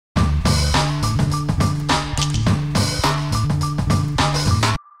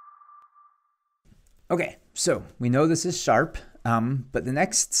Okay, so we know this is sharp, but the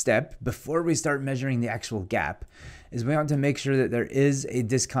next step before we start measuring the actual gap is we want to make sure that there is a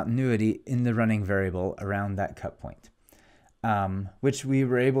discontinuity in the running variable around that cut point, which we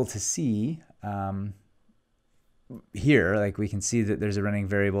were able to see here. Like we can see that there's a running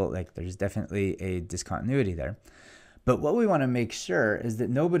variable, like there's definitely a discontinuity there. But what we want to make sure is that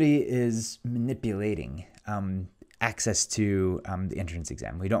nobody is manipulating access to the entrance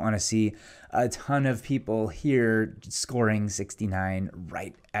exam. We don't want to see a ton of people here scoring 69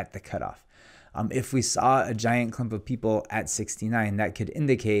 right at the cutoff. If we saw a giant clump of people at 69, that could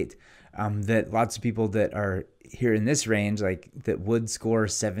indicate that lots of people that are here in this range, like that would score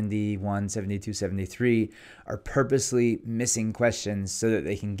 71, 72, 73, are purposely missing questions so that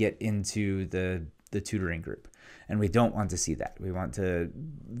they can get into the tutoring group. And we don't want to see that. We want to,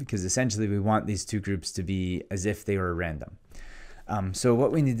 because essentially we want these two groups to be as if they were random. So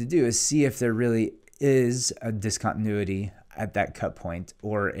what we need to do is see if there really is a discontinuity at that cut point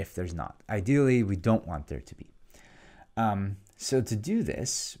or if there's not. Ideally, we don't want there to be. So to do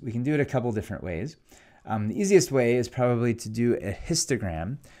this, we can do it a couple different ways. The easiest way is probably to do a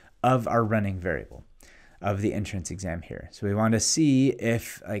histogram of our running variable of the entrance exam here. So we want to see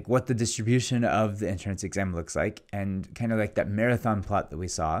if like what the distribution of the entrance exam looks like, and kind of like that marathon plot that we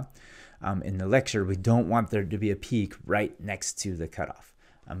saw in the lecture, we don't want there to be a peak right next to the cutoff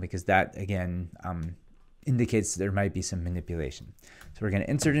because that again indicates there might be some manipulation. So we're going to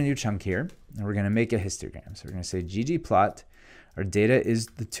insert a new chunk here and we're going to make a histogram. So we're going to say ggplot. Our data is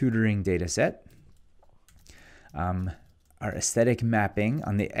the tutoring data set. Our aesthetic mapping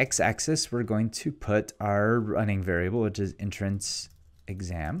on the x-axis, we're going to put our running variable, which is entrance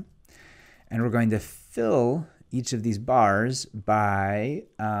exam. And we're going to fill each of these bars by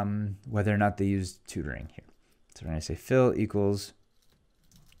whether or not they use tutoring here. So we're going to say fill equals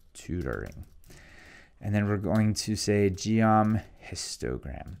tutoring. And then we're going to say geom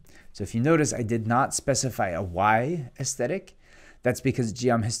histogram. So if you notice, I did not specify a y aesthetic. That's because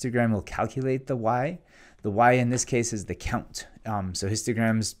geom histogram will calculate the y. The y in this case is the count. So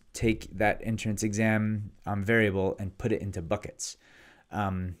histograms take that entrance exam variable and put it into buckets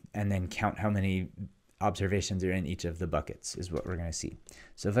and then count how many observations are in each of the buckets is what we're going to see.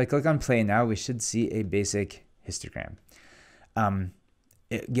 So if I click on play now, we should see a basic histogram.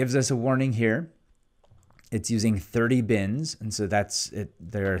 It gives us a warning here. It's using 30 bins, and so that's it.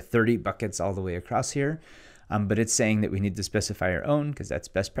 There are 30 buckets all the way across here, but it's saying that we need to specify our own because that's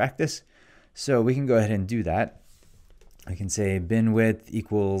best practice. So we can go ahead and do that. I can say bin width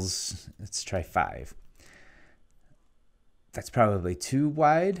equals, let's try 5. That's probably too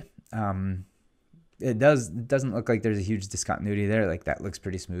wide. It doesn't look like there's a huge discontinuity there. Like that looks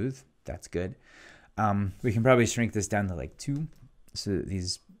pretty smooth. That's good. We can probably shrink this down to like 2 so that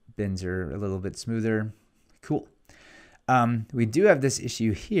these bins are a little bit smoother. Cool. We do have this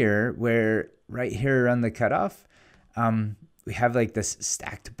issue here where right here around the cutoff, we have like this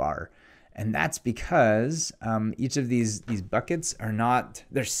stacked bar. And that's because each of these buckets are not,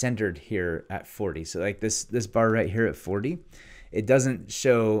 they're centered here at 40. So like this bar right here at 40, it doesn't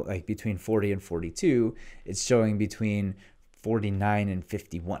show like between 40 and 42. It's showing between 49 and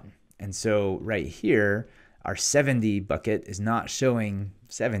 51. And so right here, our 70 bucket is not showing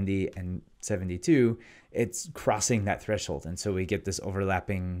 70 and 72. It's crossing that threshold. And so we get this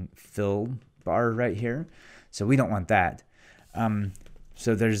overlapping fill bar right here. So we don't want that.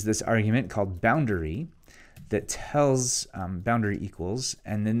 So there's this argument called boundary that tells boundary equals,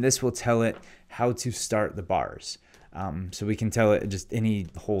 and then this will tell it how to start the bars. So we can tell it just any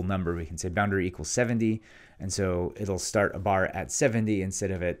whole number. We can say boundary equals 70, and so it'll start a bar at 70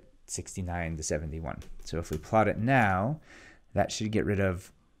 instead of at 69 to 71. So if we plot it now, that should get rid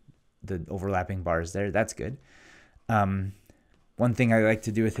of the overlapping bars there. That's good. One thing I like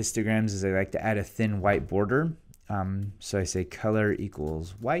to do with histograms is I like to add a thin white border. So I say color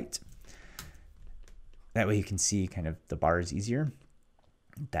equals white. That way you can see kind of the bars easier.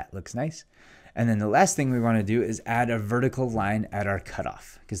 That looks nice. And then the last thing we want to do is add a vertical line at our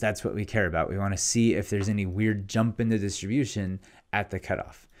cutoff, because that's what we care about. We want to see if there's any weird jump in the distribution at the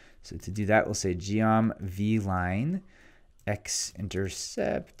cutoff. So to do that, we'll say geom vline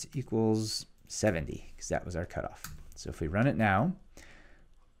x-intercept equals 70, because that was our cutoff. So if we run it now,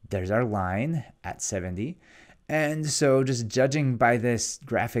 there's our line at 70. And so just judging by this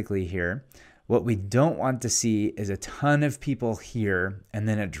graphically here, what we don't want to see is a ton of people here and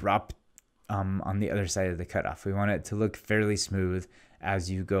then a drop on the other side of the cutoff. We want it to look fairly smooth as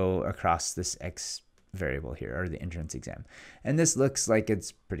you go across this X variable here, or the entrance exam. And this looks like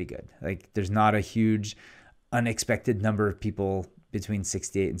it's pretty good. Like there's not a huge unexpected number of people between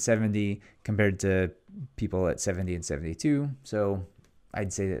 68 and 70 compared to people at 70 and 72. So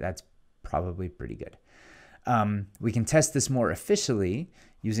I'd say that that's probably pretty good. We can test this more officially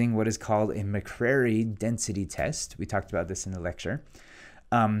using what is called a McCrary density test. We talked about this in the lecture.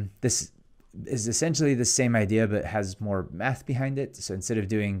 This is essentially the same idea, but has more math behind it. So instead of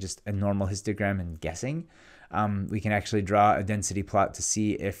doing just a normal histogram and guessing, we can actually draw a density plot to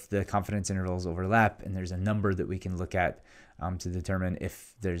see if the confidence intervals overlap, and there's a number that we can look at to determine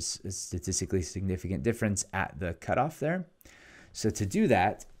if there's a statistically significant difference at the cutoff there. So to do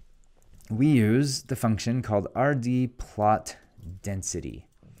that, we use the function called rdplotDensity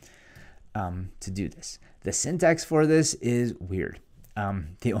to do this. The syntax for this is weird.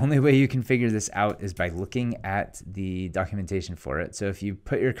 The only way you can figure this out is by looking at the documentation for it. So if you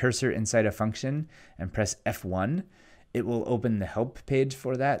put your cursor inside a function and press F1, it will open the help page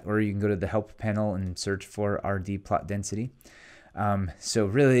for that, or you can go to the help panel and search for rdplotDensity. So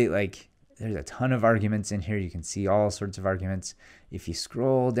really, like, there's a ton of arguments in here. You can see all sorts of arguments. If you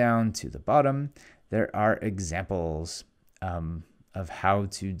scroll down to the bottom, there are examples of how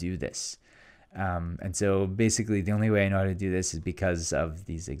to do this. And so basically the only way I know how to do this is because of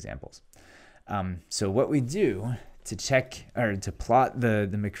these examples. So what we do to check or to plot the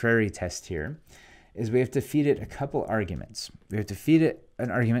McCrary test here is we have to feed it a couple arguments. We have to feed it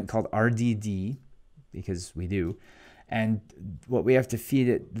an argument called RDD, because we do. And what we have to feed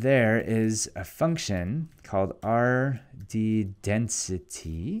it there is a function called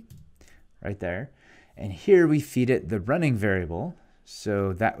rdDensity right there. And here we feed it the running variable.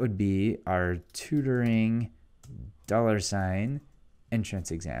 So that would be our tutoring $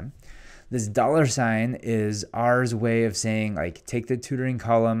 entrance exam. This $ is ours way of saying, like, take the tutoring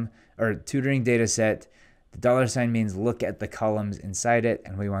column or tutoring data set. The $ means look at the columns inside it,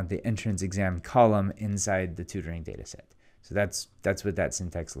 and we want the entrance exam column inside the tutoring data set. So that's what that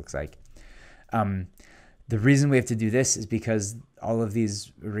syntax looks like. The reason we have to do this is because all of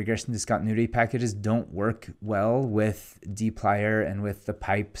these regression discontinuity packages don't work well with dplyr and with the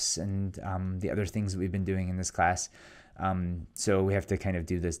pipes and the other things that we've been doing in this class. So we have to kind of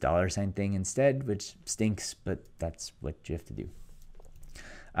do this $ thing instead, which stinks, but that's what you have to do.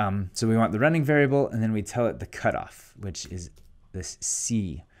 So we want the running variable, and then we tell it the cutoff, which is this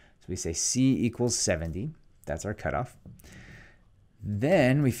C. So we say C equals 70. That's our cutoff.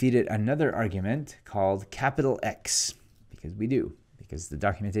 Then we feed it another argument called capital X, because we do, because the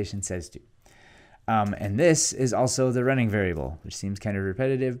documentation says to. And this is also the running variable, which seems kind of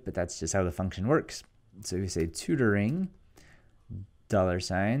repetitive, but that's just how the function works. So we say tutoring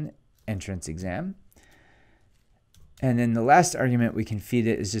 $ entrance exam. And then the last argument we can feed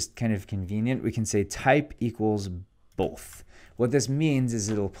it is just kind of convenient. We can say type equals both. What this means is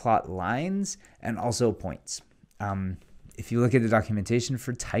it'll plot lines and also points. If you look at the documentation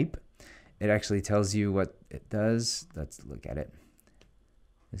for type, it actually tells you what it does. Let's look at it.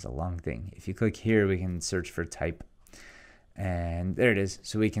 It's a long thing. If you click here, we can search for type. And there it is.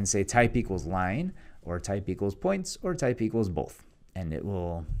 So we can say type equals line, or type equals points, or type equals both. And it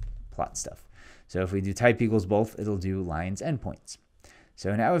will plot stuff. So if we do type equals both, it'll do lines and points.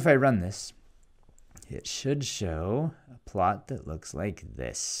 So now if I run this, it should show a plot that looks like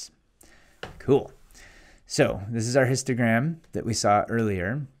this. Cool. So this is our histogram that we saw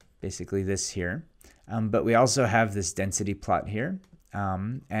earlier, basically this here. But we also have this density plot here.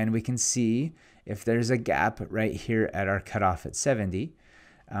 And we can see if there's a gap right here at our cutoff at 70.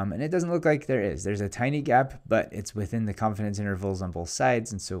 And it doesn't look like there is. There's a tiny gap, but it's within the confidence intervals on both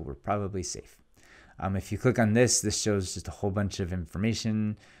sides, and so we're probably safe. If you click on this, this shows just a whole bunch of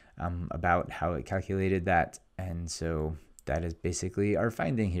information about how it calculated that. And so that is basically our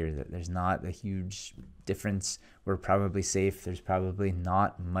finding here, that there's not a huge difference. We're probably safe. There's probably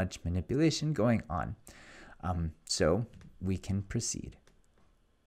not much manipulation going on. So we can proceed.